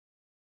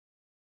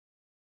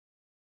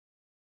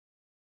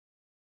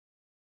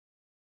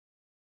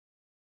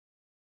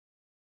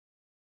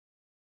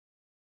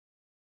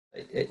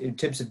in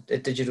terms of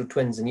digital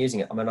twins and using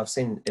it, I mean, I've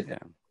seen it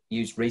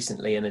used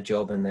recently in a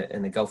job in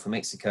the Gulf of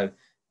Mexico,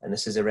 and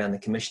this is around the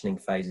commissioning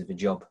phase of a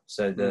job.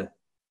 So the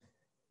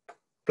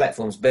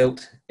platform's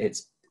built,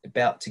 it's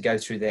about to go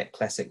through that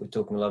classic we're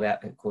talking a lot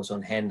about, of course,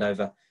 on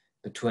handover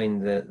between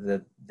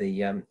the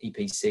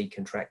EPC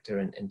contractor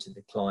and into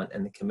the client,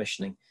 and the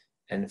commissioning,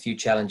 and a few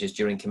challenges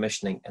during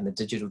commissioning, and the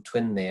digital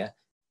twin there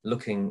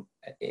looking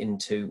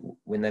into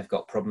when they've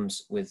got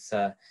problems with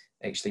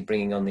actually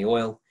bringing on the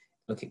oil,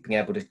 being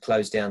able to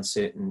close down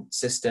certain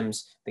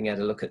systems, being able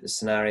to look at the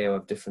scenario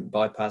of different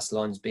bypass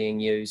lines being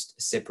used,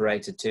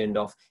 separator turned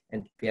off,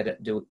 and be able to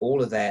do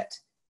all of that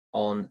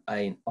on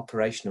an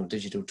operational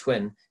digital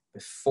twin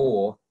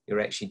before you're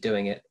actually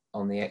doing it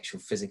on the actual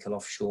physical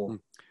offshore.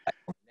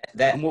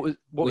 That and what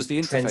was the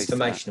interface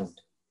transformational.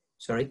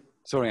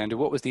 Sorry, Andrew,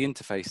 what was the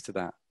interface to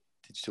that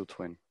digital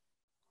twin?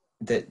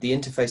 The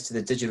interface to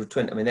the digital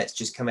twin, I mean, that's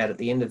just come out at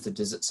the end of the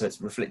design, so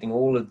it's reflecting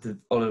all of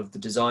the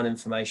design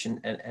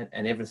information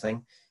and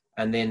everything,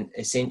 and then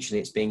essentially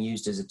it's being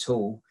used as a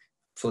tool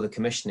for the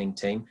commissioning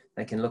team.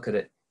 They can look at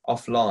it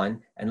offline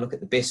and look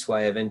at the best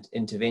way of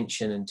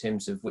intervention in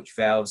terms of which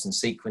valves and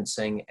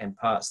sequencing and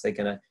parts they're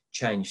going to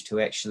change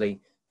to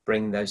actually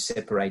bring those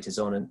separators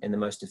on in the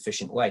most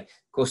efficient way.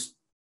 Of course,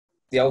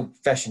 the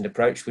old-fashioned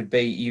approach would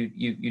be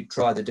you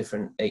try the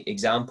different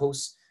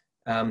examples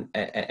and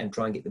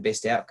try and get the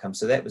best outcome.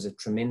 So that was a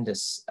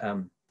tremendous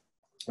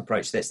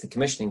approach. That's the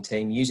commissioning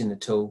team using the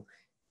tool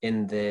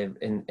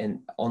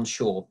in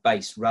onshore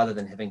base rather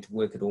than having to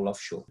work it all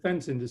offshore.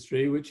 Defence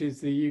industry, which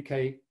is the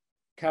UK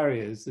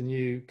carriers, the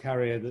new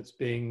carrier that's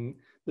being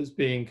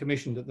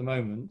commissioned at the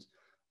moment.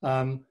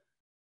 The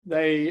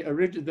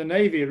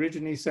Navy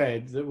originally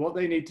said that what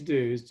they need to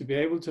do is to be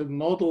able to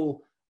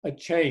model a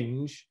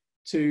change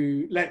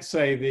to, let's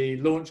say, the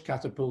launch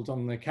catapult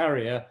on the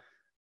carrier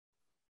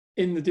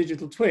in the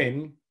digital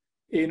twin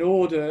in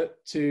order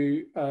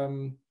to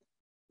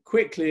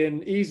quickly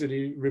and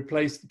easily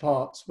replace the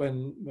parts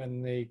when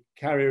the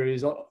carrier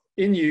is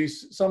in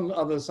use some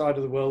other side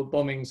of the world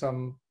bombing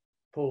some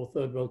poor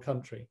third world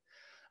country.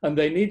 And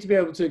they need to be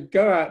able to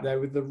go out there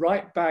with the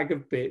right bag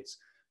of bits,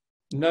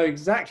 know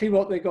exactly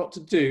what they got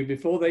to do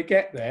before they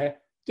get there,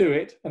 do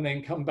it, and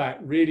then come back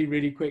really,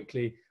 really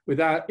quickly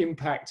without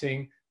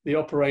impacting the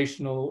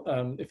operational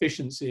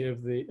efficiency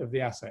of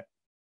the asset.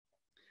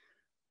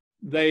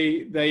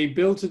 They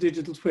built a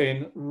digital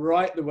twin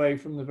right the way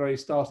from the very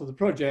start of the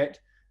project.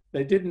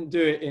 They didn't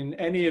do it in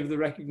any of the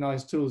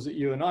recognized tools that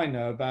you and I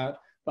know about,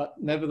 but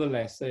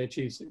nevertheless, they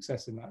achieved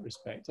success in that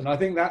respect. And I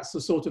think that's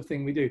the sort of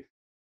thing we do.